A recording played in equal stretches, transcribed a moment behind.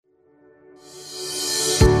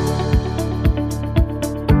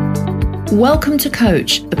Welcome to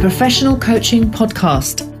Coach, the professional coaching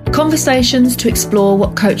podcast. Conversations to explore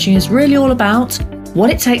what coaching is really all about, what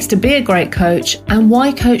it takes to be a great coach, and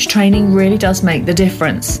why coach training really does make the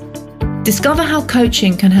difference. Discover how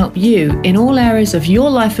coaching can help you in all areas of your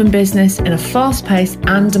life and business in a fast-paced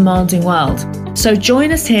and demanding world. So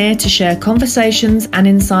join us here to share conversations and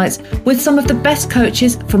insights with some of the best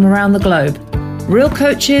coaches from around the globe. Real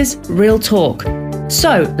coaches, real talk.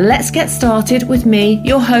 So let's get started with me,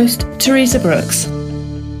 your host, Teresa Brooks.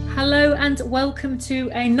 Hello and welcome to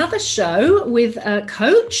another show with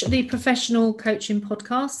Coach, the professional coaching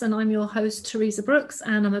podcast. And I'm your host, Teresa Brooks,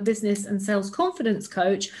 and I'm a business and sales confidence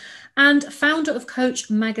coach and founder of Coach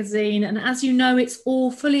Magazine. And as you know, it's all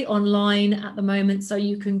fully online at the moment. So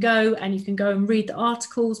you can go and read the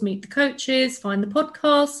articles, meet the coaches, find the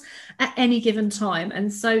podcasts at any given time.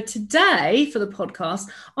 And so today for the podcast,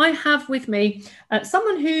 I have with me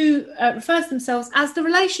someone who refers to themselves as the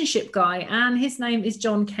relationship guy, and his name is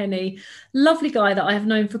John Kenny. Lovely guy that I have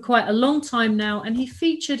known for quite a long time now, and he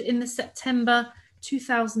featured in the September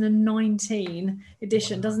 2019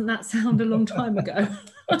 edition. Doesn't that sound a long time ago?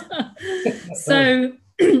 So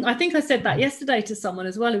I think I said that yesterday to someone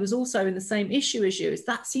as well who was also in the same issue as you.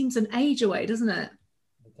 That seems an age away, doesn't it?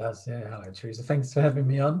 It does, yeah. Hello, Teresa. Thanks for having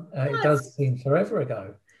me on. It does seem forever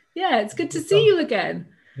ago. Yeah, it's good to see you again.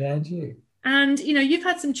 Yeah, and you. And, you know, you've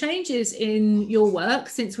had some changes in your work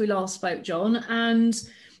since we last spoke, John. And,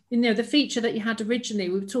 you know, the feature that you had originally,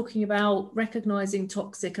 we were talking about recognizing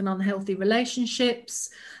toxic and unhealthy relationships.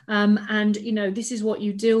 And, you know, this is what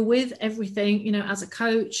you deal with, everything, you know, as a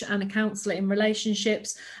coach and a counselor in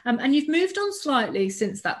relationships. And you've moved on slightly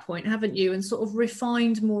since that point, haven't you? And sort of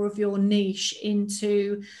refined more of your niche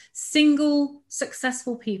into single,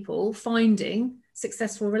 successful people finding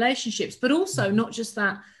successful relationships, but also not just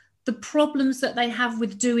that, the problems that they have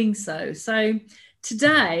with doing so. So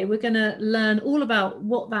today we're going to learn all about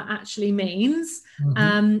what that actually means,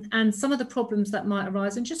 and some of the problems that might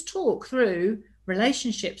arise, and just talk through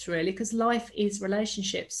relationships really, because life is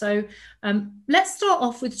relationships. So let's start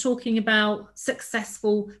off with talking about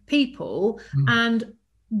successful people and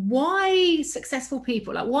why successful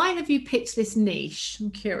people. Like, why have you picked this niche?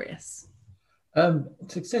 I'm curious.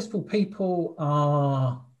 Successful people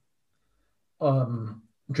are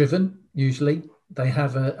driven. Usually they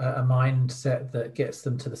have a mindset that gets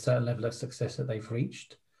them to the certain level of success that they've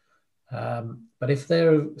reached. But if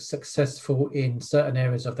they're successful in certain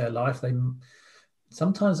areas of their life,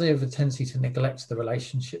 sometimes they have a tendency to neglect the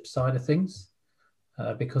relationship side of things,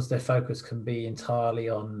 because their focus can be entirely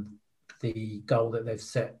on the goal that they've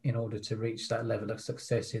set in order to reach that level of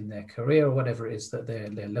success in their career or whatever it is that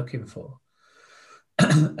they're looking for.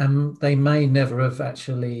 And they may never have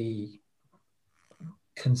actually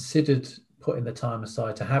considered putting the time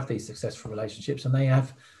aside to have these successful relationships, and they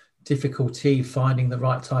have difficulty finding the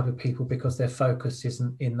right type of people because their focus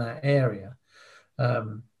isn't in that area.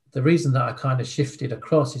 The reason that I kind of shifted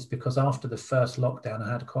across is because after the first lockdown,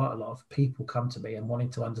 I had quite a lot of people come to me and wanting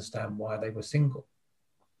to understand why they were single.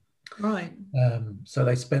 Right. So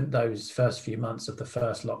they spent those first few months of the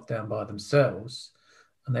first lockdown by themselves,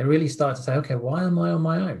 and they really started to say, okay, why am I on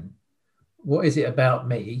my own? What is it about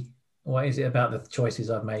me? What is it about the choices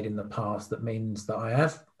I've made in the past that means that I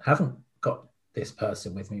haven't got this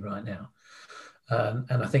person with me right now?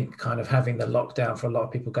 And I think kind of having the lockdown for a lot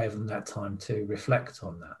of people gave them that time to reflect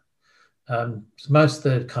on that. Most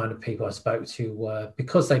of the kind of people I spoke to were,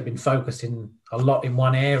 because they've been focusing a lot in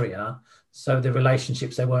one area, so the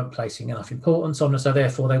relationships they weren't placing enough importance on, and so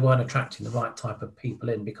therefore they weren't attracting the right type of people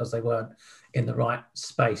in, because they weren't in the right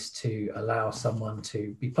space to allow someone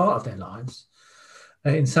to be part of their lives.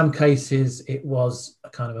 In some cases, it was a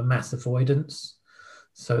kind of a mass avoidance.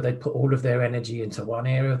 So they'd put all of their energy into one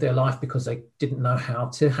area of their life because they didn't know how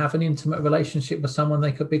to have an intimate relationship with someone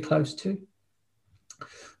they could be close to.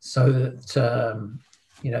 So that,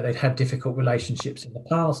 you know, they'd had difficult relationships in the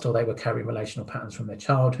past, or they were carrying relational patterns from their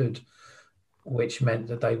childhood, which meant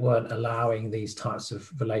that they weren't allowing these types of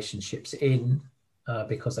relationships in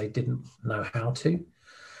because they didn't know how to.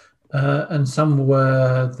 And some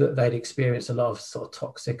were that they'd experienced a lot of sort of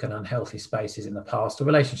toxic and unhealthy spaces in the past, or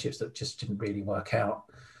relationships that just didn't really work out,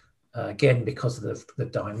 again, because of the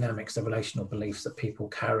dynamics, the relational beliefs that people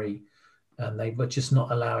carry, and they were just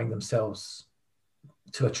not allowing themselves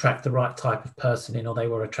to attract the right type of person in, or they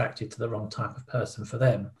were attracted to the wrong type of person for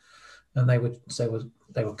them. And they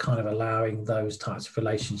were kind of allowing those types of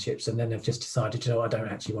relationships, and then they've just decided, you know, I don't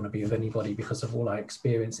actually want to be with anybody because of all I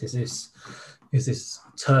experience is this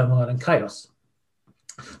turmoil and chaos.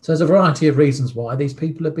 So there's a variety of reasons why these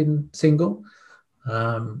people have been single.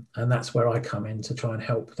 And that's where I come in to try and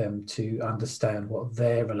help them to understand what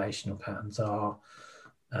their relational patterns are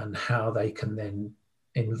and how they can then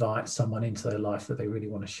invite someone into their life that they really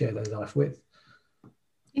want to share their life with.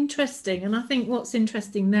 Interesting. And I think what's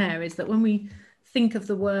interesting there is that when we think of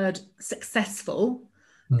the word successful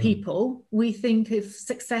people, we think of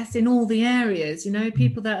success in all the areas, you know,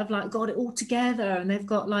 people that have like got it all together and they've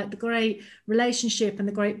got like the great relationship and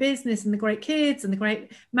the great business and the great kids and the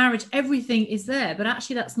great marriage, everything is there, but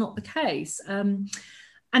actually that's not the case. And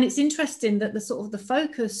it's interesting that the sort of the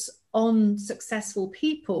focus on successful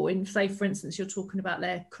people in, say, for instance, you're talking about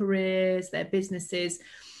their careers, their businesses.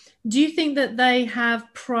 Do you think that they have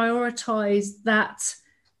prioritized that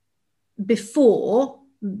before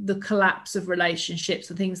the collapse of relationships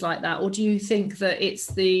and things like that? Or do you think that it's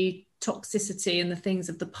the toxicity and the things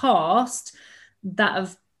of the past that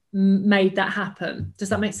have made that happen? Does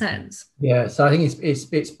that make sense? Yeah, so I think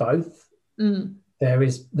it's both.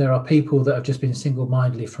 There are people that have just been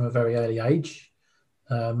single-mindedly from a very early age.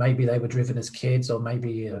 Maybe they were driven as kids, or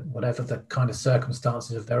maybe whatever the kind of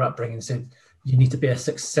circumstances of their upbringing said, you need to be a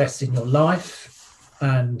success in your life.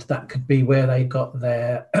 And that could be where they got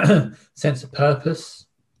their sense of purpose,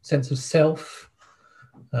 sense of self.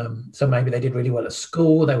 So maybe they did really well at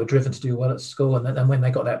school. They were driven to do well at school. And then when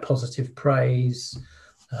they got that positive praise,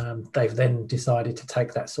 they've then decided to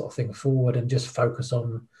take that sort of thing forward and just focus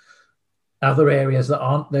on other areas that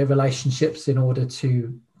aren't their relationships in order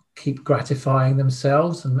to keep gratifying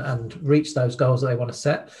themselves and reach those goals that they want to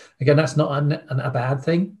set. Again, that's not a bad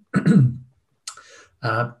thing.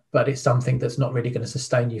 But it's something that's not really going to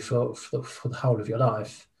sustain you for the whole of your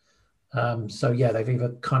life. So yeah, they've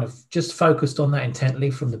either kind of just focused on that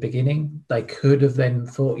intently from the beginning. They could have then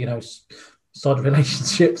thought, you know, sort of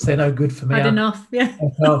relationships, they're no good for me. Had enough, yeah.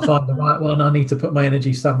 I can't find the right one. I need to put my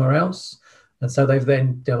energy somewhere else. And so they've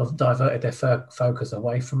then diverted their focus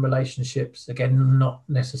away from relationships. Again, not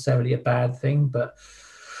necessarily a bad thing, but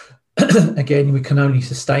again, we can only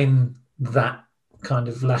sustain that kind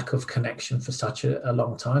of lack of connection for such a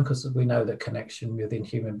long time, because we know that connection within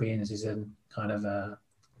human beings is in kind of the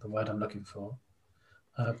word I'm looking for.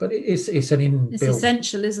 But it's an inbuilt... It's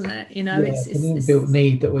essential, isn't it? You know, it's an inbuilt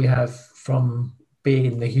need that we have from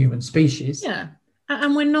being the human species. Yeah.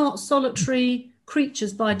 And we're not solitary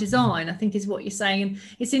creatures by design, I think is what you're saying. And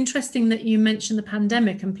it's interesting that you mentioned the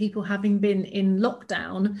pandemic and people having been in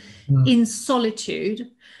lockdown in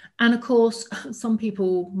solitude. And of course, some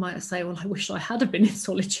people might say, well, I wish I had been in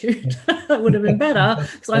solitude. That would have been better,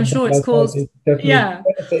 because I'm sure it's caused,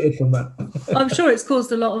 I'm sure it's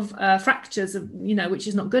caused a lot of fractures, of, you know, which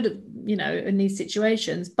is not good, you know, in these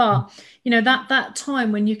situations. But, you know, that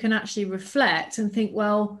time when you can actually reflect and think,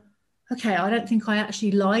 well, okay, I don't think I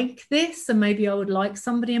actually like this, and maybe I would like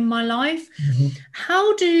somebody in my life.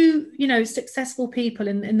 How do, you know, successful people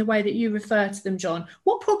in the way that you refer to them, John,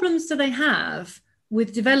 what problems do they have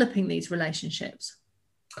with developing these relationships?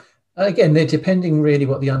 Again, they're depending really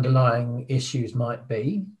what the underlying issues might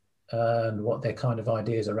be and what their kind of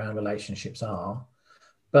ideas around relationships are.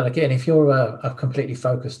 But again, if you're completely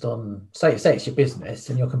focused on, say it's your business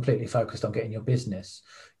and you're completely focused on getting your business,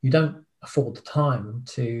 you don't afford the time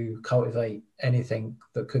to cultivate anything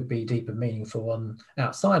that could be deep and meaningful on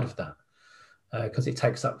outside of that, because it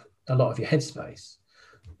takes up a lot of your headspace.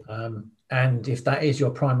 And if that is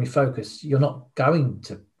your primary focus, you're not going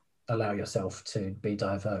to allow yourself to be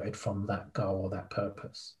diverted from that goal or that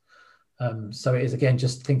purpose. So it is, again,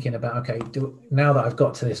 just thinking about, okay, now that I've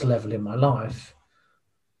got to this level in my life,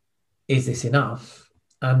 is this enough?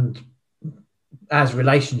 And as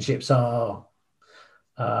relationships are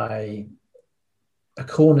a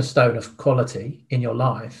cornerstone of quality in your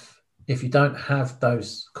life, if you don't have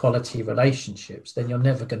those quality relationships, then you're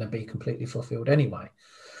never going to be completely fulfilled anyway.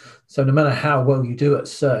 So no matter how well you do at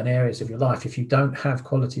certain areas of your life, if you don't have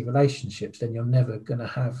quality relationships, then you're never going to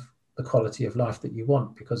have the quality of life that you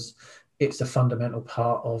want, because it's a fundamental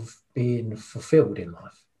part of being fulfilled in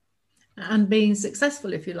life. And being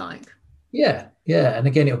successful, if you like. Yeah. And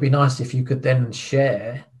again, it would be nice if you could then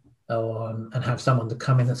share and have someone to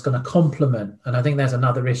come in that's going to complement. And I think there's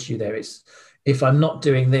another issue there. It's, if I'm not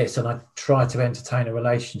doing this and I try to entertain a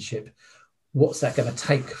relationship, what's that going to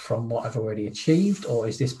take from what I've already achieved? Or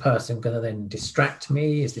is this person going to then distract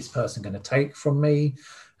me? Is this person going to take from me?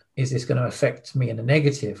 Is this going to affect me in a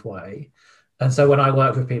negative way? And so when I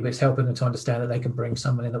work with people, it's helping them to understand that they can bring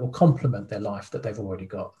someone in that will complement their life that they've already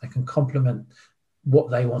got. They can complement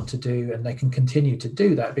what they want to do, and they can continue to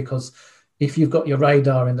do that, because if you've got your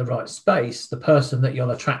radar in the right space, the person that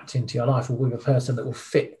you'll attract into your life will be a person that will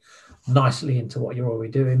fit nicely into what you're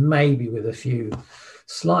already doing, maybe with a few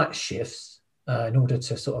slight shifts, in order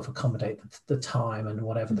to sort of accommodate the time and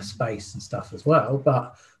whatever the space and stuff as well.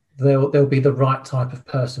 But there'll be the right type of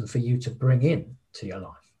person for you to bring in to your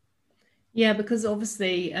life. Yeah, because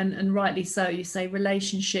obviously, and rightly so, you say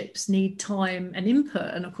relationships need time and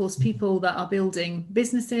input. And of course, people that are building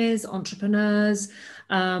businesses, entrepreneurs,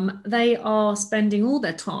 they are spending all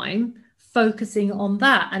their time focusing on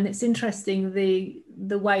that. And it's interesting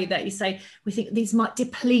the way that you say, we think these might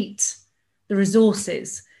deplete the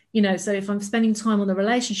resources. So if I'm spending time on the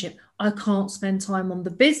relationship, I can't spend time on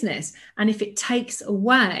the business. And if it takes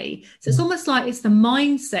away, so it's almost like it's the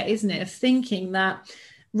mindset, isn't it, of thinking that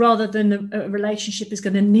rather than a relationship is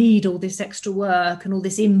going to need all this extra work and all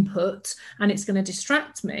this input and it's going to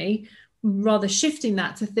distract me, rather shifting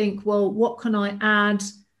that to think, well, what can I add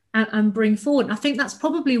and bring forward? And I think that's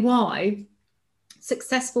probably why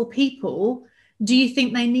successful people, do you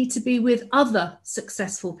think they need to be with other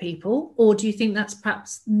successful people, or do you think that's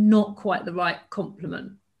perhaps not quite the right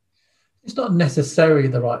complement? It's not necessarily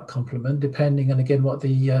the right complement, depending on, again, what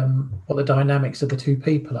the dynamics of the two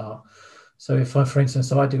people are. So if I, for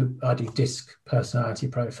instance, I do DISC personality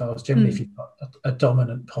profiles. Generally, if you've got a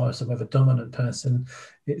dominant person with a dominant person,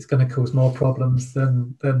 it's going to cause more problems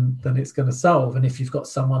than it's going to solve. And if you've got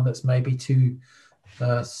someone that's maybe too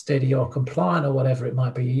steady or compliant or whatever it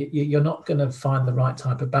might be, you're not going to find the right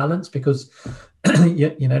type of balance, because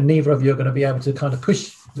neither of you are going to be able to kind of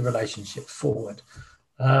push the relationship forward.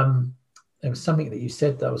 There was something that you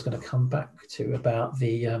said that I was going to come back to about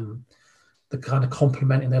the kind of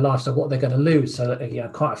complement in their life, so what they're going to lose. So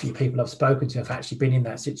quite a few people I've spoken to have actually been in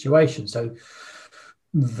that situation. So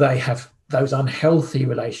they have those unhealthy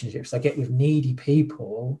relationships they get with needy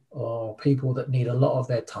people, or people that need a lot of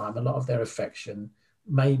their time, a lot of their affection.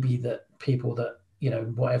 Maybe that people that,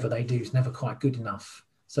 whatever they do is never quite good enough.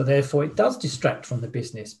 So therefore it does distract from the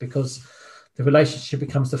business, because the relationship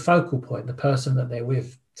becomes the focal point. The person that they're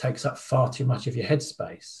with takes up far too much of your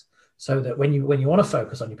headspace. So that when you want to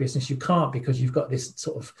focus on your business, you can't, because you've got this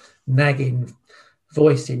sort of nagging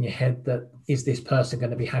voice in your head that, is this person going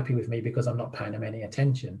to be happy with me because I'm not paying them any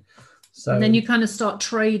attention? So and then you kind of start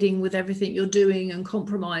trading with everything you're doing and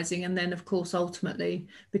compromising, and then of course ultimately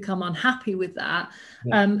become unhappy with that.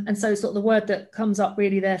 Yeah. And so sort of the word that comes up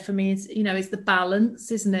really there for me is the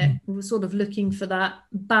balance, isn't it? We're sort of looking for that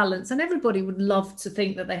balance, and everybody would love to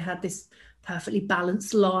think that they had this perfectly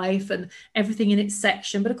balanced life and everything in its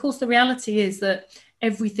section, but of course the reality is that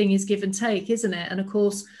everything is give and take, isn't it? And of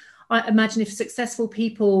course I imagine if successful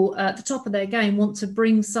people at the top of their game want to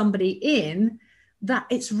bring somebody in, that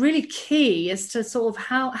it's really key as to sort of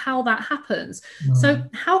how that happens. So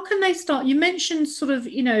how can they start? You mentioned sort of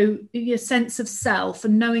your sense of self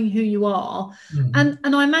and knowing who you are, and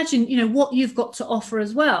I imagine what you've got to offer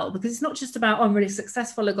as well, because it's not just about, I'm really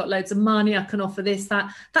successful, I've got loads of money, I can offer this,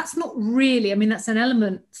 that's not really, that's an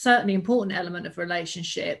element, certainly important element of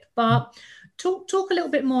relationship, but talk a little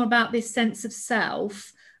bit more about this sense of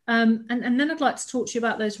self. And then I'd like to talk to you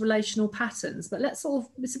about those relational patterns, but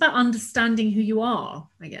it's about understanding who you are,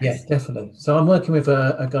 I guess. Yeah, definitely. So I'm working with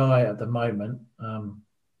a guy at the moment,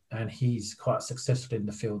 and he's quite successful in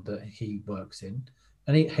the field that he works in,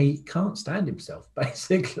 and he can't stand himself,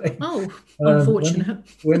 basically. Oh, unfortunate.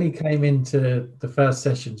 When he came into the first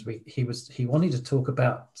sessions, he wanted to talk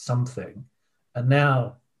about something, and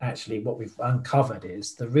now actually what we've uncovered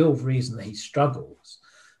is the real reason that he struggles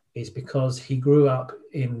is because he grew up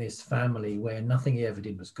in this family where nothing he ever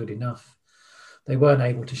did was good enough. They weren't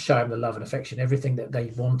able to show him the love and affection. Everything that they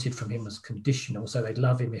wanted from him was conditional, so they'd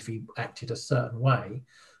love him if he acted a certain way.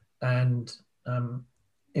 And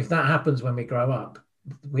if that happens when we grow up,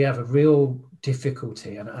 we have a real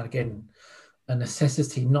difficulty, and again, a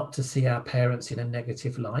necessity not to see our parents in a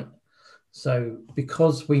negative light. So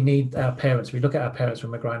because we need our parents, we look at our parents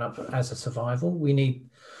when we're growing up as a survival. We need,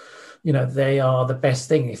 they are the best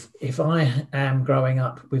thing. If I am growing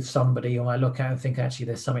up with somebody who I look at and think actually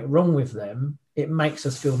there's something wrong with them, it makes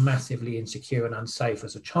us feel massively insecure and unsafe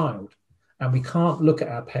as a child. And we can't look at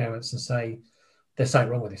our parents and say there's something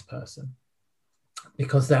wrong with this person,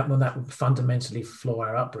 because that would fundamentally flaw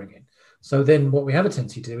our upbringing. So then what we have a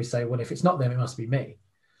tendency to do is say, well, if it's not them, it must be me.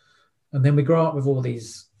 And then we grow up with all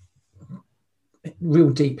these real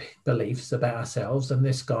deep beliefs about ourselves, and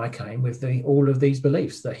this guy came with all of these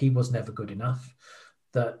beliefs that he was never good enough,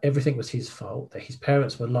 that everything was his fault, that his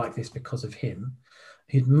parents were like this because of him.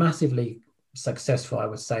 He's massively successful, I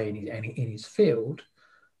would say, in his field,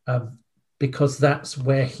 because that's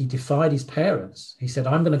where he defied his parents. He said,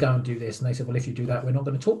 I'm going to go and do this, and they said, well, if you do that, we're not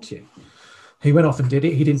going to talk to you. He went off and did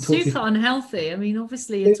it. He didn't talk. Super unhealthy.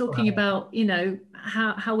 Obviously you're talking about,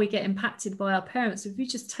 how we get impacted by our parents. If you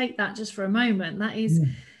just take that just for a moment, that is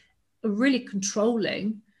a really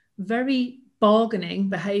controlling, very bargaining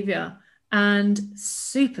behavior and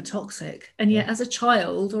super toxic. And yet as a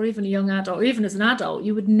child or even a young adult or even as an adult,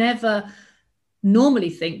 you would never normally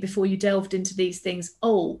think before you delved into these things,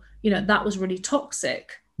 oh, that was really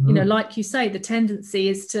toxic. Like you say, the tendency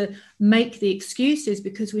is to make the excuses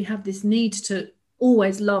because we have this need to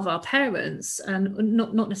always love our parents and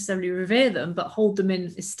not necessarily revere them, but hold them in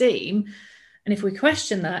esteem. And if we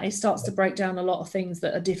question that, it starts to break down a lot of things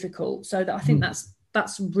that are difficult. So that I think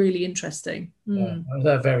that's really interesting. Yeah. At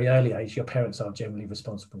a very early age, your parents are generally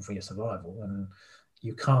responsible for your survival, and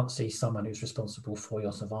you can't see someone who's responsible for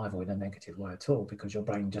your survival in a negative way at all, because your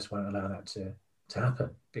brain just won't allow that to happen,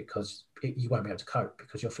 because you won't be able to cope,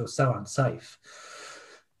 because you'll feel so unsafe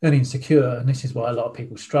and insecure. And this is why a lot of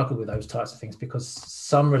people struggle with those types of things, because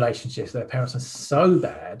some relationships, their parents are so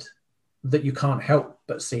bad that you can't help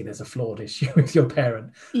but see there's a flawed issue with your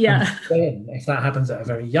parent. Yeah. And then if that happens at a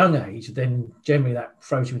very young age, then generally that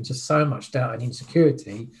throws you into so much doubt and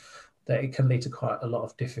insecurity that it can lead to quite a lot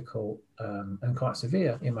of difficult and quite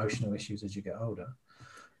severe emotional issues as you get older.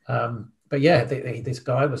 But yeah, this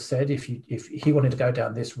guy was said, if he wanted to go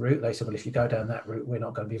down this route, they said, well, if you go down that route, we're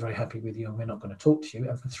not going to be very happy with you and we're not going to talk to you.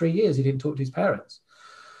 And for 3 years, he didn't talk to his parents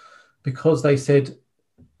because they said,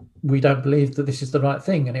 we don't believe that this is the right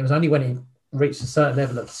thing. And it was only when he reached a certain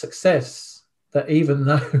level of success that, even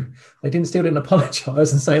though they didn't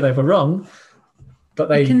apologize and say they were wrong, but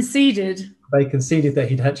they conceded that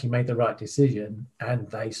he'd actually made the right decision, and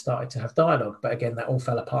they started to have dialogue. But again, that all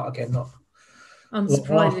fell apart again, not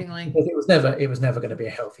unsurprisingly, because it was never going to be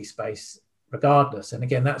a healthy space regardless. And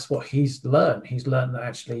again, that's what he's learned. He's learned that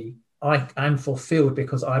actually I'm fulfilled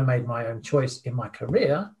because I made my own choice in my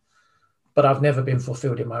career, but I've never been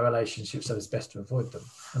fulfilled in my relationships, so it's best to avoid them.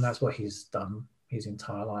 And that's what he's done his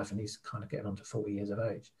entire life, and he's kind of getting on to 40 years of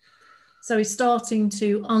age. So he's starting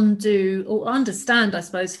to undo or understand, I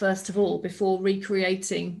suppose, first of all, before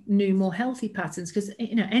recreating new, more healthy patterns. Because,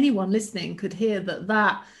 anyone listening could hear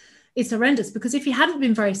that it's horrendous. Because if he hadn't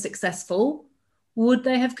been very successful, would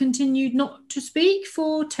they have continued not to speak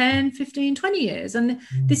for 10, 15, 20 years? And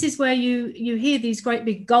this is where you hear these great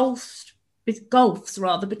big gulfs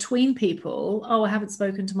between people. Oh, I haven't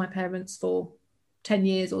spoken to my parents for 10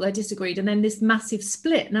 years, or they disagreed. And then this massive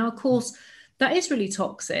split. Now, of course, that is really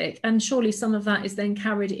toxic. And surely some of that is then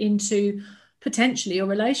carried into potentially your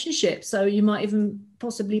relationship. So you might even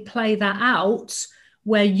possibly play that out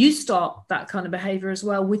where you start that kind of behavior as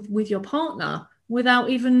well with your partner without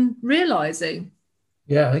even realizing.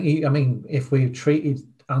 Yeah, I mean, if we're treated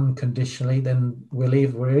unconditionally, then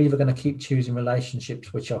we're either going to keep choosing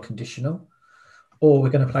relationships which are conditional, or we're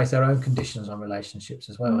going to place our own conditions on relationships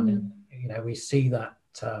as well. And we see that.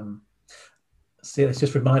 It's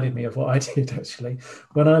just reminded me of what I did actually.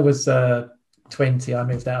 When I was 20, I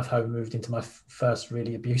moved out of home, moved into my first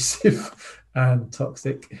really abusive and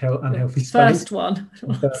toxic, unhealthy space. First one.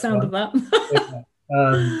 Sound of that.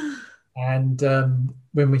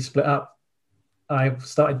 When we split up, I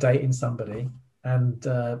started dating somebody, and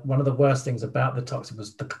one of the worst things about the toxic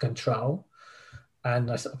was the control. And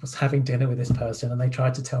I was having dinner with this person, and they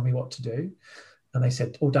tried to tell me what to do, and they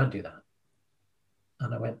said, "Oh, don't do that."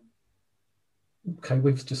 And I went, "Okay,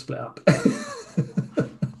 we've just split up."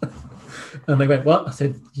 And they went, "What?" I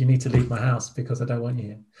said, "You need to leave my house because I don't want you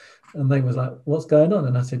here." And they was like, "What's going on?"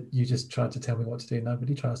 And I said, "You just tried to tell me what to do.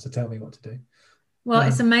 Nobody tries to tell me what to do." Well,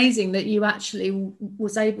 it's amazing that you actually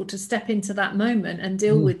was able to step into that moment and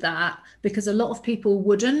deal with that, because a lot of people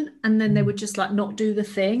wouldn't, and then they would just like not do the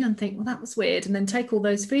thing and think, well, that was weird, and then take all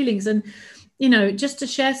those feelings. And just to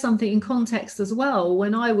share something in context as well,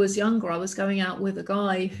 when I was younger, I was going out with a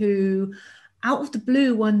guy who out of the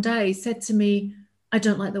blue one day said to me, "I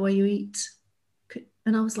don't like the way you eat."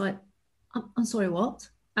 And I was like, I'm sorry, what?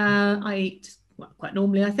 I eat quite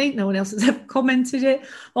normally, I think. No one else has ever commented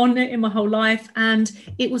on it in my whole life. And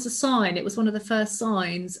it was a sign. It was one of the first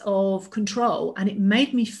signs of control. And it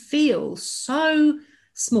made me feel so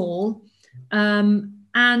small.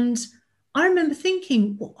 And I remember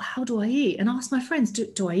thinking, well, how do I eat? And I asked my friends,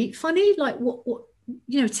 do I eat funny? Like, what,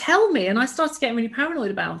 tell me. And I started getting really paranoid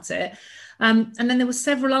about it. And then there were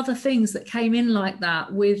several other things that came in like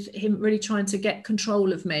that, with him really trying to get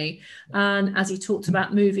control of me. And as he talked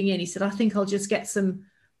about moving in, he said, "I think I'll just get some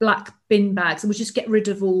black bin bags and we'll just get rid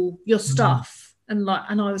of all your stuff." And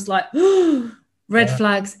I was like, red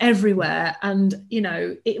flags everywhere. And,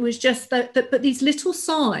 it was just that, but these little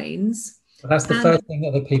signs. But that's the first thing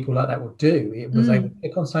that the people like that will do. It was they would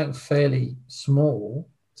pick on something fairly small,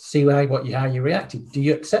 see how you reacted. Do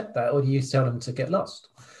you accept that, or do you tell them to get lost?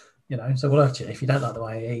 So, well, actually, if you don't like the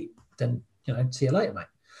way I eat, then, see you later, mate.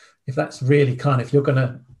 If that's really if you're going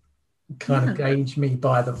to kind of gauge me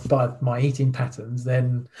by my eating patterns,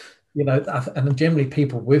 then, you know, and generally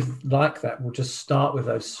people with like that will just start with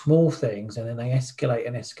those small things, and then they escalate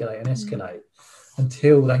and escalate and escalate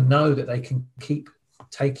until they know that they can keep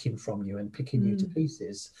taking from you and picking you to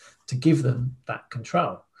pieces to give them that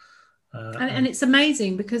control. And it's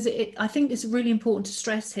amazing because I think it's really important to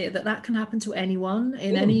stress here that can happen to anyone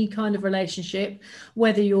in any kind of relationship,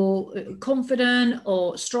 whether you're confident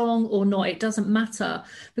or strong or not, it doesn't matter.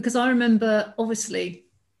 Because I remember obviously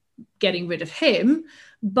getting rid of him,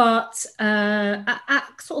 but at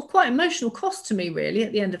sort of quite emotional cost to me, really,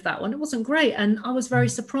 at the end of that one. It wasn't great. And I was very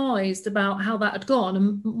surprised about how that had gone.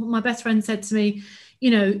 And my best friend said to me, you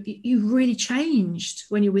know, you really changed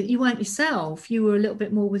when you weren't yourself. You were a little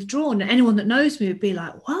bit more withdrawn. And anyone that knows me would be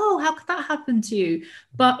like, whoa, how could that happen to you?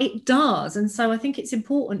 But it does. And so I think it's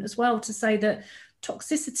important as well to say that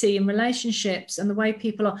toxicity in relationships and the way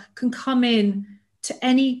people are can come in to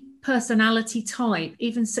any personality type,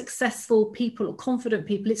 even successful people or confident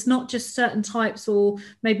people. It's not just certain types, or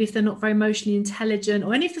maybe if they're not very emotionally intelligent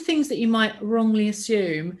or any of the things that you might wrongly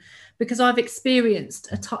assume, because I've experienced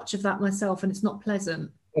a touch of that myself and it's not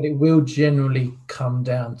pleasant. But it will generally come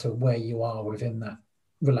down to where you are within that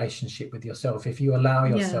relationship with yourself. If you allow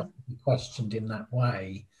yourself to be questioned in that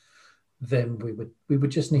way, then we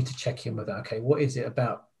would just need to check in with that. Okay, what is it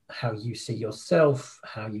about how you see yourself,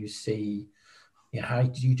 how you see, you know, how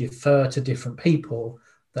do you defer to different people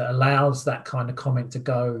that allows that kind of comment to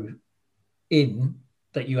go in,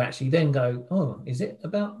 that you actually then go, oh, is it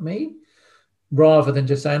about me? Rather than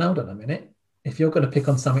just saying, hold on a minute, if you're going to pick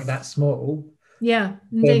on something that small, yeah,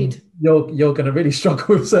 indeed, you're going to really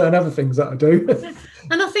struggle with certain other things that I do.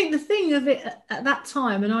 And I think the thing of it at that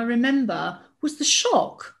time, and I remember, was the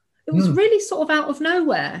shock. It was really sort of out of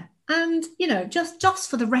nowhere. And, you know, just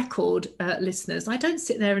for the record, listeners, I don't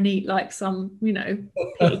sit there and eat like some, you know,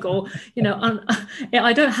 pig or, you know,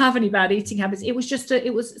 I don't have any bad eating habits. It was just,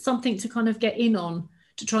 it was something to kind of get in on,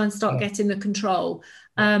 to try and start getting the control.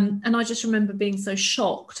 And I just remember being so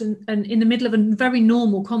shocked, and in the middle of a very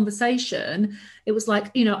normal conversation, it was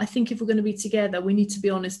like, you know, I think if we're going to be together, we need to be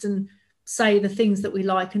honest and say the things that we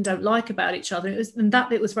like and don't like about each other. And that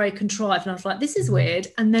bit was very contrived. And I was like, this is weird.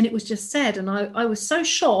 And then it was just said. And I was so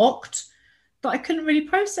shocked that I couldn't really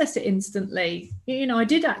process it instantly. You know, I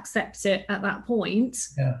did accept it at that point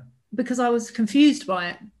because I was confused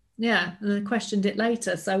by it. Yeah, and I questioned it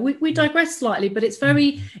later. So we digress slightly, but it's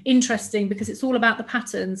very interesting because it's all about the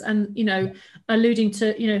patterns and, you know, alluding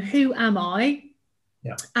to, you know, who am I?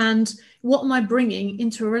 Yeah. And what am I bringing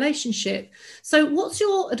into a relationship? So what's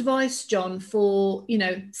your advice, John, for, you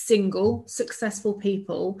know, single, successful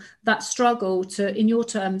people that struggle to, in your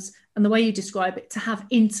terms and the way you describe it, to have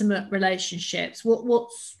intimate relationships?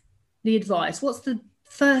 What's the advice? What's the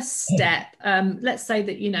first step? Let's say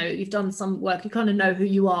that, you know, you've done some work, you kind of know who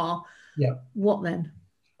you are. Yeah. What then?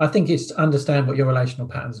 I think it's to understand what your relational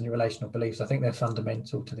patterns and your relational beliefs, I think they're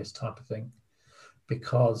fundamental to this type of thing,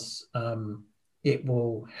 because it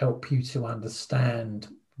will help you to understand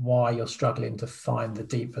why you're struggling to find the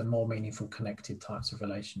deeper, more meaningful, connected types of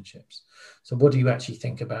relationships. So what do you actually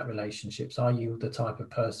think about relationships? Are you the type of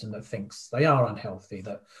person that thinks they are unhealthy,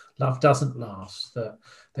 that love doesn't last, that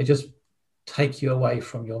they just take you away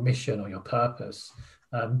from your mission or your purpose?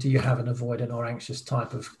 Do you have an avoidant or anxious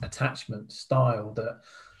type of attachment style that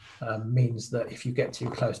means that if you get too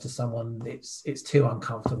close to someone, it's too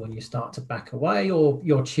uncomfortable and you start to back away, or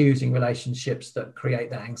you're choosing relationships that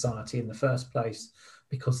create that anxiety in the first place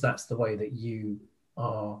because that's the way that you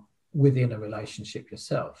are within a relationship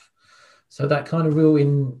yourself? So that kind of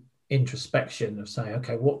real introspection of saying,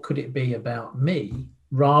 okay, what could it be about me,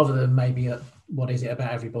 rather than maybe what is it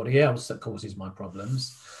about everybody else that causes my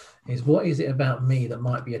problems, is what is it about me that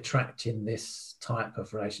might be attracting this type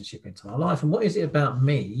of relationship into my life, and what is it about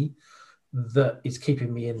me that is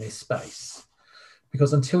keeping me in this space?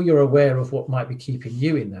 Because until you're aware of what might be keeping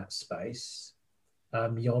you in that space,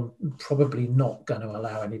 you're probably not going to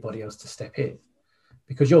allow anybody else to step in,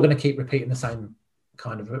 because you're going to keep repeating the same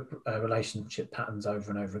kind of relationship patterns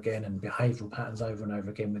over and over again, and behavioral patterns over and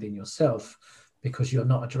over again within yourself, because you're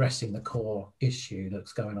not addressing the core issue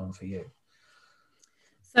that's going on for you.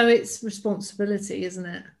 So it's responsibility, isn't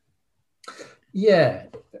it? Yeah.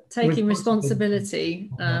 Taking responsibility.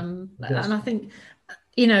 And I think,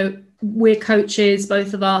 you know, we're coaches,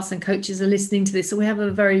 both of us, and coaches are listening to this. So we have a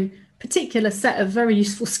very particular set of very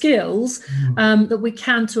useful skills that we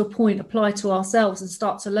can, to a point, apply to ourselves and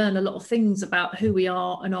start to learn a lot of things about who we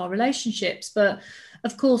are and our relationships. But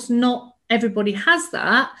of course, not everybody has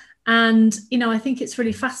that. And, you know, I think it's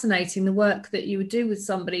really fascinating, the work that you would do with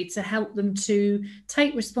somebody to help them to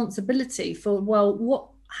take responsibility for,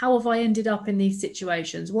 well, how have I ended up in these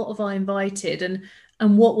situations? What have I invited?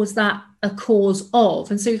 And what was that a cause of?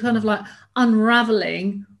 And so you're kind of like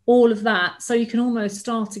unraveling all of that, so you can almost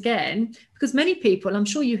start again. Because many people, I'm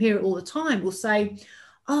sure you hear it all the time, will say,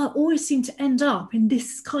 oh, I always seem to end up in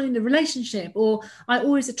this kind of relationship, or I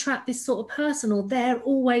always attract this sort of person, or they're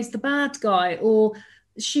always the bad guy, or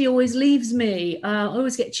she always leaves me, I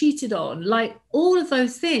always get cheated on. Like, all of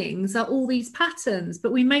those things are all these patterns,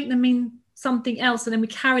 but we make them mean something else, and then we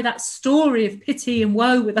carry that story of pity and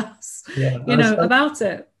woe with us, about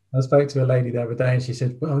it. I spoke to a lady the other day, and she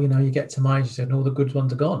said, well, you get to mine, she said, and all the good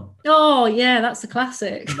ones are gone. Oh yeah, that's a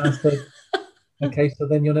classic. And I said, okay, so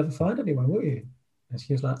then you'll never find anyone, will you? And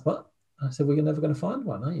she was like, what? I said, well, you're never going to find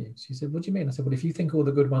one, are you? She said, what do you mean? I said, well, if you think all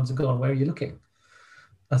the good ones are gone, where are you looking?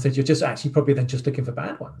 I said, you're just actually probably then just looking for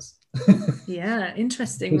bad ones. Yeah,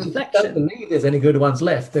 interesting reflection. If you don't believe there's any good ones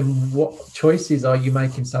left, then what choices are you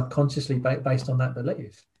making subconsciously based on that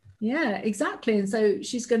belief? Yeah, exactly. And so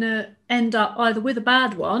she's going to end up either with a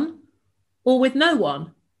bad one or with no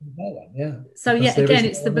one. No one, yeah. So because again,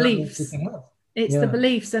 it's the beliefs. It's the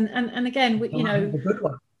beliefs. And again, the good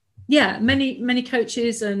one. Yeah, many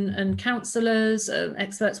coaches and counselors,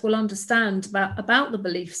 experts will understand about the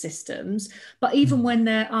belief systems, but even when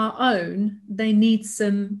they're our own, they need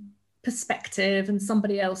some perspective and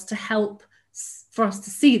somebody else to help for us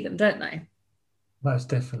to see them, don't they? Most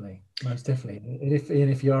definitely.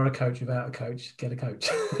 If you are a coach without a coach, get a coach.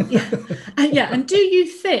 And do you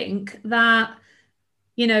think that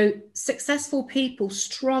successful people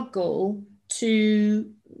struggle to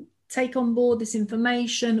take on board this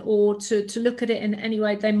information, or to look at it in any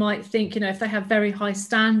way? They might think, if they have very high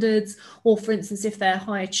standards, or for instance, if they're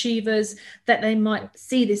high achievers, that they might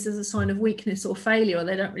see this as a sign of weakness or failure, or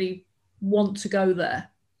they don't really want to go there.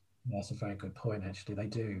 That's a very good point, actually. They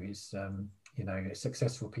do. Is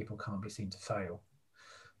successful people can't be seen to fail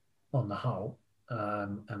on the whole,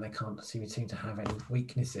 and they can't seem to have any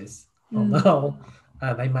weaknesses on the whole.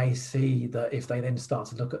 They may see that if they then start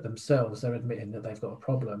to look at themselves, they're admitting that they've got a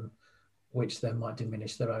problem, which then might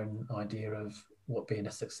diminish their own idea of what being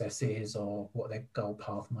a success is, or what their goal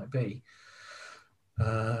path might be.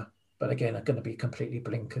 But again, are going to be completely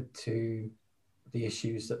blinkered to the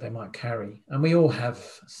issues that they might carry. And we all have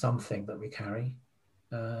something that we carry,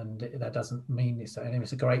 and that doesn't mean it's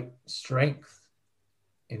a great strength.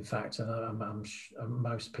 In fact, and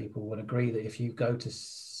most people would agree that if you go to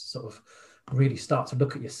sort of really start to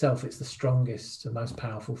look at yourself, it's the strongest and most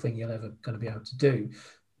powerful thing you're ever going to be able to do,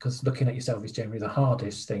 because looking at yourself is generally the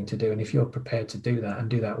hardest thing to do. And if you're prepared to do that, and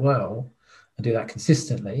do that well, and do that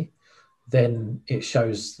consistently, then it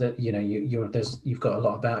shows that you've got a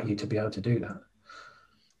lot about you to be able to do that.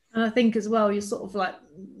 And I think as well, you're sort of like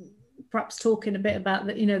perhaps talking a bit about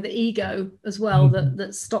that, the ego as well,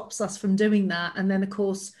 that stops us from doing that. And then of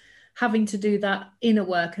course having to do that inner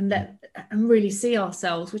work and really see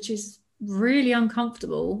ourselves, which is really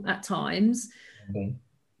uncomfortable at times.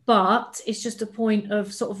 But it's just a point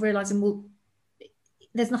of sort of realizing, well,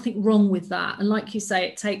 there's nothing wrong with that. And like you say,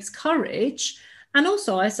 it takes courage. And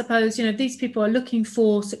also, I suppose, if these people are looking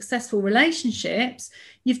for successful relationships,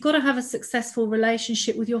 you've got to have a successful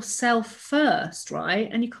relationship with yourself first, right?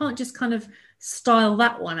 And you can't just kind of style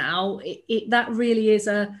that one out. That really is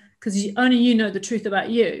because only you know the truth about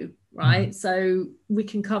you, right? So we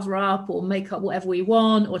can cover up or make up whatever we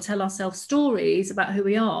want, or tell ourselves stories about who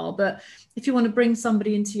we are. But if you want to bring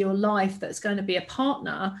somebody into your life that's going to be a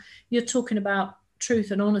partner, you're talking about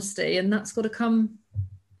truth and honesty, and that's got to come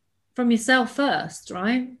from yourself first,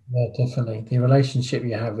 right? Yeah, definitely. The relationship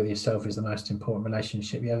you have with yourself is the most important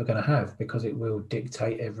relationship you're ever going to have, because it will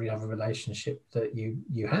dictate every other relationship that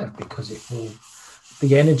you have, because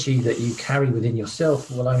the energy that you carry within yourself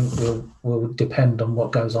will depend on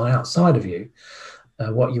what goes on outside of you,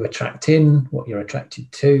 what you attract in, what you're attracted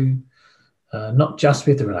to, not just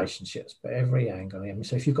with the relationships, but every angle. I mean,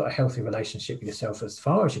 so if you've got a healthy relationship with yourself as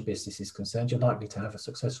far as your business is concerned, you're likely to have a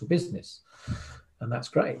successful business, and that's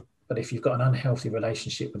great. But if you've got an unhealthy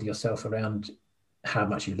relationship with yourself around how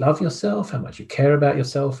much you love yourself, how much you care about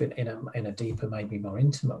yourself in a deeper, maybe more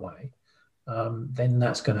intimate way, then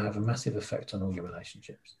that's going to have a massive effect on all your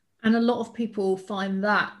relationships. And a lot of people find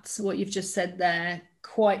that, what you've just said there,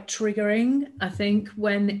 quite triggering, I think,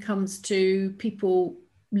 when it comes to people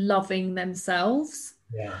loving themselves.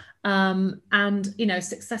 Yeah. And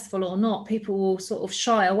successful or not, people will sort of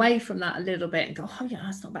shy away from that a little bit and go, oh yeah,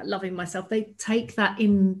 it's not about loving myself. They take that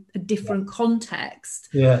in a different context.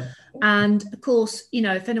 Yeah. And of course,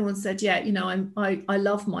 if anyone said, yeah, I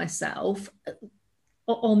love myself,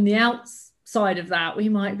 on the outside of that, we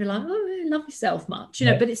might be like, oh, you love yourself much,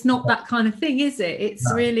 but it's not that kind of thing, is it?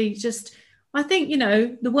 It's really just I think, you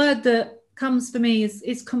know, the word that comes for me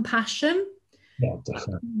is compassion. Yeah,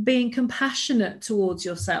 definitely. Being compassionate towards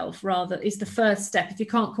yourself rather is the first step. If you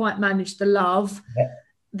can't quite manage the love, Yeah.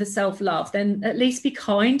 the self-love, then at least be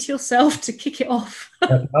kind to yourself to kick it off.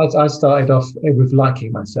 I started off with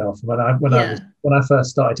liking myself Yeah. when I first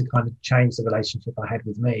started to kind of change the relationship I had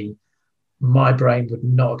with me. My brain would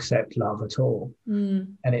not accept love at all,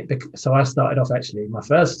 and so I started off, actually my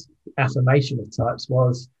first affirmation of types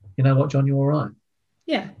was, you know what, John, you're all right.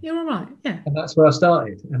 Yeah, you're all right. Yeah. And that's where I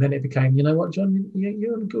started. And then it became, you know what, John,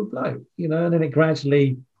 you're a good bloke, you know, and then it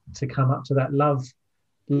gradually to come up to that love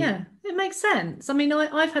Yeah, it makes sense. I mean,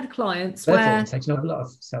 I've had clients level. where, It takes, you know, a lot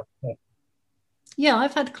of self-care. yeah,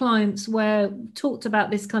 I've had clients where talked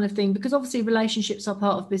about this kind of thing because obviously relationships are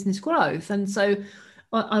part of business growth. And so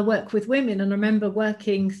I work with women, and I remember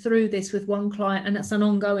working through this with one client, and it's an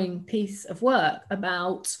ongoing piece of work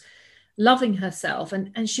about loving herself,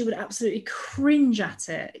 and she would absolutely cringe at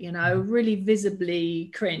it, you know, really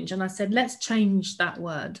visibly cringe. And I said, let's change that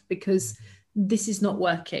word because this is not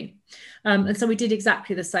working. And so we did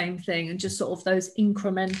exactly the same thing, and just sort of those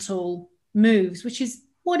incremental moves, which is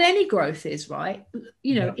what any growth is, right?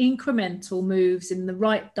 You know, incremental moves in the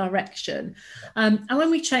right direction. And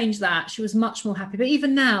when we changed that, she was much more happy, but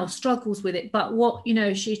even now struggles with it. But what, you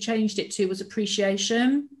know, she changed it to was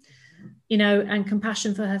appreciation, you know, and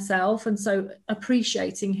compassion for herself. And so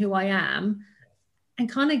appreciating who I am and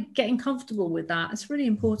kind of getting comfortable with that. It's really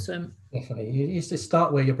important. Definitely. You used to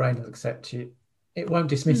start where your brain will accept you. It won't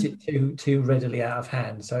dismiss it too readily out of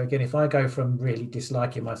hand. So again, if I go from really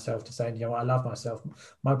disliking myself to saying, you know, I love myself,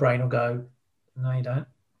 my brain will go, no, you don't.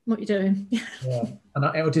 What you're doing. Yeah.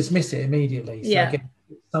 And it will dismiss it immediately. So again,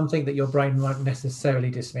 something that your brain won't necessarily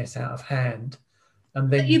dismiss out of hand.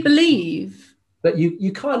 And then that you believe. That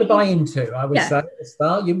you kind of buy into, I would say at the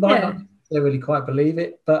start. You might not necessarily quite believe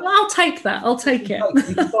it, but well, I'll take that. I'll take it.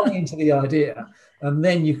 You can buy into the idea. And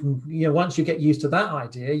then you can, you know, once you get used to that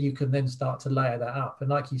idea, you can then start to layer that up.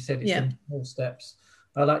 And like you said, it's in small steps.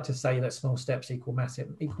 I like to say that small steps equals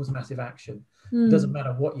massive action. It doesn't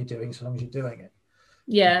matter what you're doing, so long as you're doing it.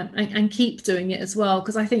 Yeah, and keep doing it as well,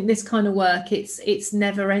 because I think this kind of work, it's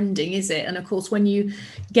never ending, is it? And of course, when you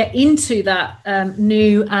get into that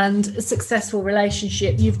new and successful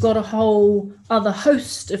relationship, you've got a whole other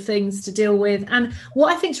host of things to deal with. And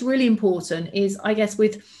what I think is really important is, I guess,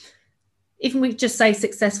 with even we just say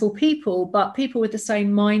successful people, but people with the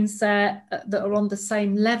same mindset that are on the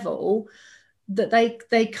same level, that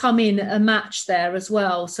they come in a match there as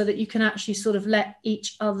well, so that you can actually sort of let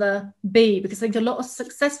each other be. Because I think a lot of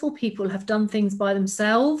successful people have done things by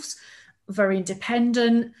themselves, very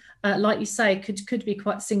independent, like you say, could be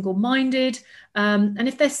quite single-minded. And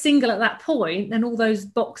if they're single at that point, then all those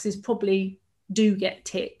boxes probably do get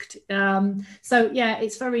ticked. So yeah,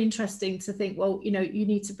 it's very interesting to think, well, you know, you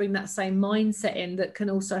need to bring that same mindset in that can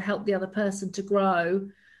also help the other person to grow.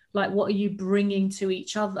 Like, what are you bringing to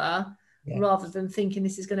each other? Yeah. Rather than thinking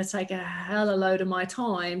this is going to take a hell of a load of my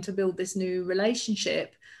time to build this new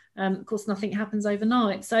relationship. Of course, nothing happens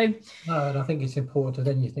overnight. So no, and I think it's important to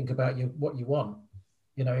then you think about what you want.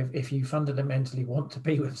 You know, if you fundamentally want to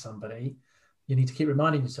be with somebody, you need to keep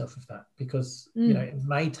reminding yourself of that, because you know, it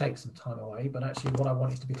may take some time away, but actually what I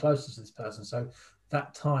want is to be closer to this person. So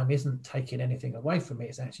that time isn't taking anything away from me,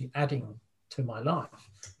 it's actually adding to my life,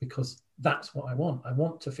 because that's what I want. I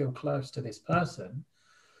want to feel close to this person.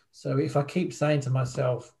 So if I keep saying to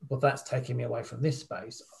myself, well, that's taking me away from this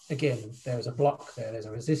space, again, there's a block there, there's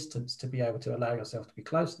a resistance to be able to allow yourself to be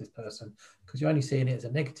close to this person, because you're only seeing it as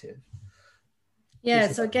a negative.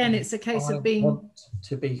 Yeah, so again, it's a case of being... I want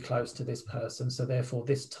to be close to this person, so therefore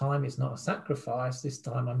this time is not a sacrifice, this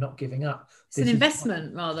time I'm not giving up. It's an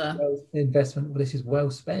investment, rather. Investment, this is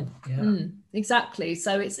well spent. Yeah. Exactly.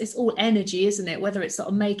 So it's all energy, isn't it? Whether it's sort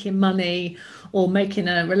of making money or making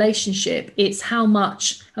a relationship, it's how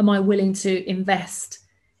much am I willing to invest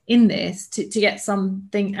in this to get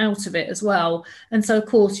something out of it as well. And so, of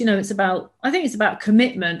course, you know, I think it's about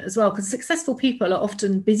commitment as well, because successful people are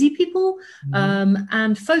often busy people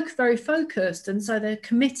and very focused. And so they're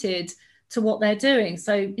committed to what they're doing.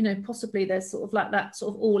 So, you know, possibly there's sort of like that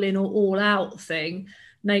sort of all in or all out thing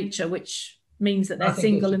nature, which means that they're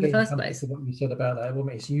single in the first place. What you said about that,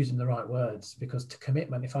 it's using the right words, because to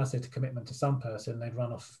commitment, if I say to commitment to some person, they'd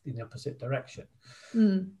run off in the opposite direction.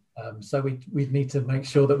 So we need to make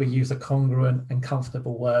sure that we use a congruent and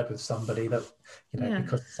comfortable word with somebody that, you know,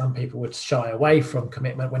 because some people would shy away from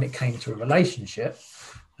commitment when it came to a relationship.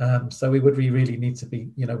 So we really need to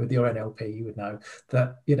be, you know, with your NLP, you would know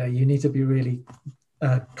that, you know, you need to be really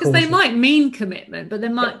because they might mean commitment, but they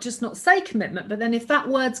might just not say commitment. But then if that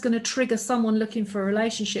word's going to trigger someone looking for a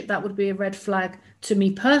relationship, that would be a red flag to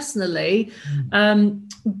me personally.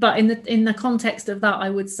 But in the context of that, I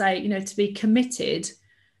would say, you know, to be committed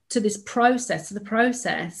to this process, to the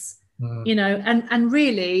process, you know, and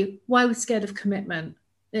really, why are we scared of commitment?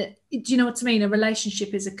 Do you know what I mean? A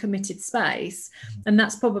relationship is a committed space, and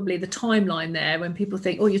that's probably the timeline there when people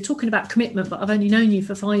think, oh, you're talking about commitment, but I've only known you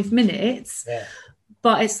for 5 minutes. Yeah.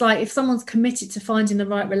 But it's like, if someone's committed to finding the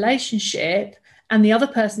right relationship and the other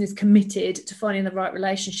person is committed to finding the right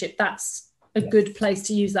relationship, that's a good place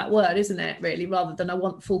to use that word, isn't it, really, rather than I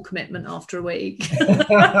want full commitment after a week. Because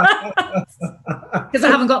I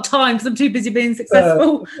haven't got time because I'm too busy being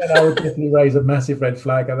successful. And I would definitely raise a massive red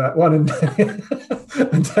flag at that one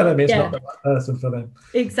and tell them it's not the right person for them.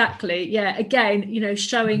 Exactly. Yeah. Again, you know,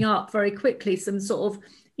 showing up very quickly, some sort of,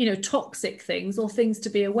 you know, toxic things or things to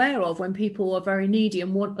be aware of when people are very needy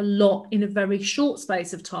and want a lot in a very short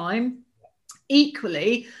space of time.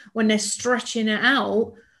 Equally, when they're stretching it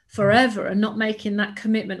out forever and not making that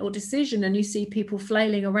commitment or decision, and you see people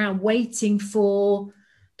flailing around waiting for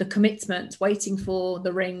the commitment, waiting for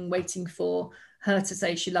the ring, waiting for her to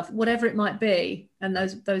say she loves, whatever it might be, and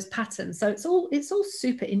those patterns. So it's all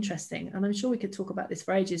super interesting, and I'm sure we could talk about this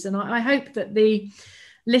for ages. And I hope that the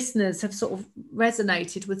listeners have sort of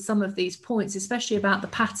resonated with some of these points, especially about the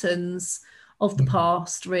patterns of the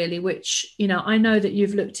past, really, which, you know, I know that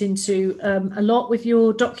you've looked into a lot with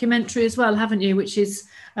your documentary as well, haven't you? Which is,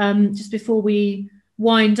 just before we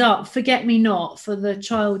wind up, Forget Me Not, for the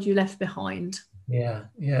child you left behind. Yeah.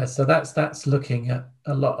 So that's looking at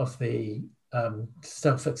a lot of the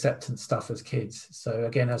self-acceptance stuff as kids. So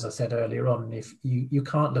again, as I said earlier on, if you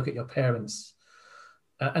can't look at your parents,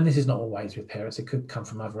 and this is not always with parents, it could come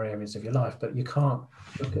from other areas of your life, but you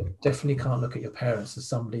definitely can't look at your parents as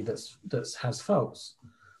somebody that has faults,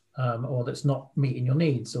 or that's not meeting your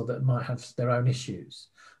needs, or that might have their own issues.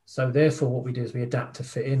 So therefore, what we do is we adapt to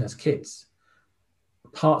fit in as kids.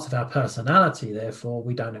 Parts of our personality, therefore,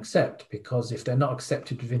 we don't accept, because if they're not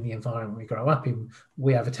accepted within the environment we grow up in,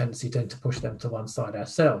 we have a tendency to push them to one side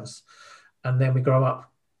ourselves. And then we grow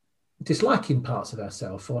up disliking parts of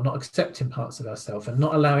ourselves, or not accepting parts of ourselves, and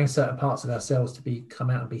not allowing certain parts of ourselves to come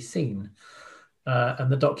out and be seen.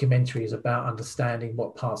 And the documentary is about understanding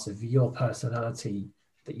what parts of your personality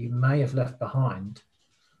that you may have left behind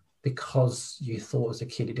because you thought as a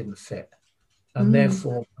kid it didn't fit, and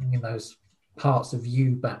therefore bringing those parts of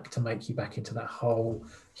you back to make you back into that whole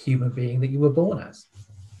human being that you were born as.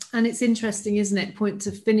 And it's interesting, isn't it? Point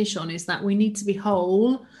to finish on is that we need to be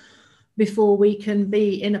whole before we can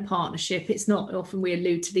be in a partnership. It's not often we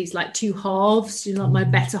allude to these like two halves, you know, like my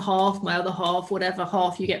better half, my other half, whatever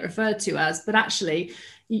half you get referred to as, but actually,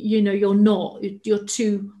 you know, you're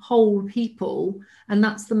two whole people, and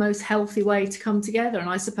that's the most healthy way to come together. And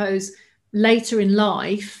I suppose later in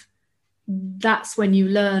life, that's when you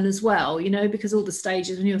learn as well, you know, because all the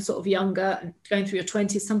stages when you're sort of younger and going through your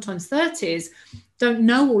 20s, sometimes 30s, don't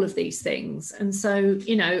know all of these things. And so,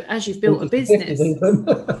 you know, as you've built a business,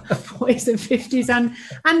 40s and 50s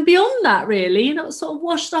and beyond that, really, you're not sort of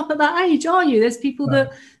washed up at that age, are you? There's people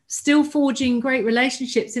that still forging great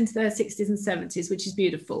relationships into their 60s and 70s, which is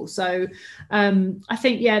beautiful. So I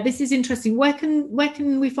think, this is interesting. Where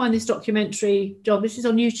can we find this documentary, John? This is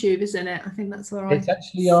on YouTube, isn't it? I think that's where it's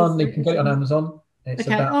actually on. You can get it on Amazon. It's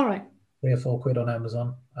okay, about all right. £3 or £4 on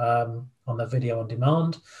Amazon, on the video on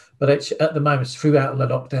demand. But it's, at the moment, it's throughout the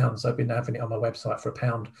lockdowns, I've been having it on my website for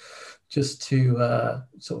 £1, just to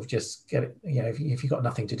sort of just get it. You know, if you've got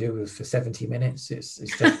nothing to do with for 70 minutes, it's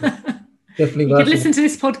definitely you could listen to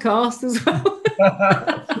this podcast as well.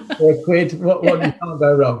 For £1, what you can't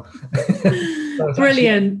go wrong. So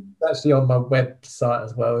Brilliant. Actually on my website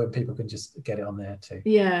as well, and people can just get it on there too.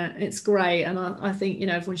 Yeah, it's great. And I think, you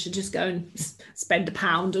know, everyone should just go and spend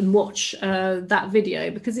 £1 and watch that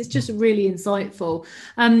video, because it's just really insightful.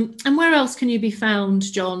 And where else can you be found,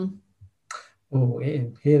 John? Oh,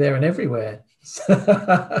 here, there and everywhere.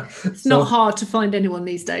 It's not hard to find anyone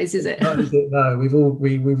these days, is it? No, we've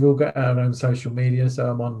all got our own social media.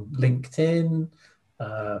 So I'm on LinkedIn,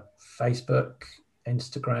 Facebook,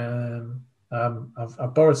 Instagram.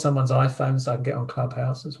 I've borrowed someone's iPhone so I can get on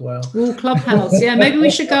Clubhouse as well. Oh, Clubhouse. Yeah, maybe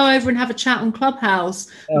we should go over and have a chat on Clubhouse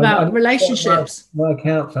about relationships. My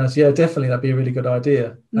account first. Yeah, definitely. That'd be a really good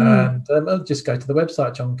idea. And I'll just go to the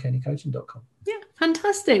website, johnkennycoaching.com. Yeah,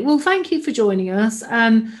 fantastic. Well, thank you for joining us.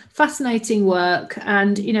 Fascinating work.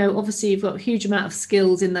 And, you know, obviously you've got a huge amount of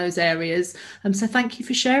skills in those areas. So thank you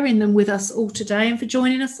for sharing them with us all today and for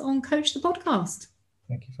joining us on Coach the Podcast.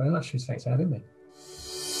 Thank you very much. Thanks for having me.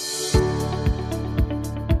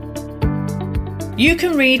 You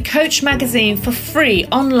can read Coach Magazine for free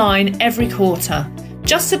online every quarter.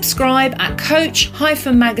 Just subscribe at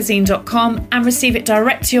coach-magazine.com and receive it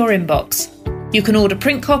direct to your inbox. You can order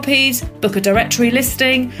print copies, book a directory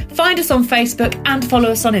listing, find us on Facebook and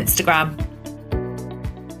follow us on Instagram.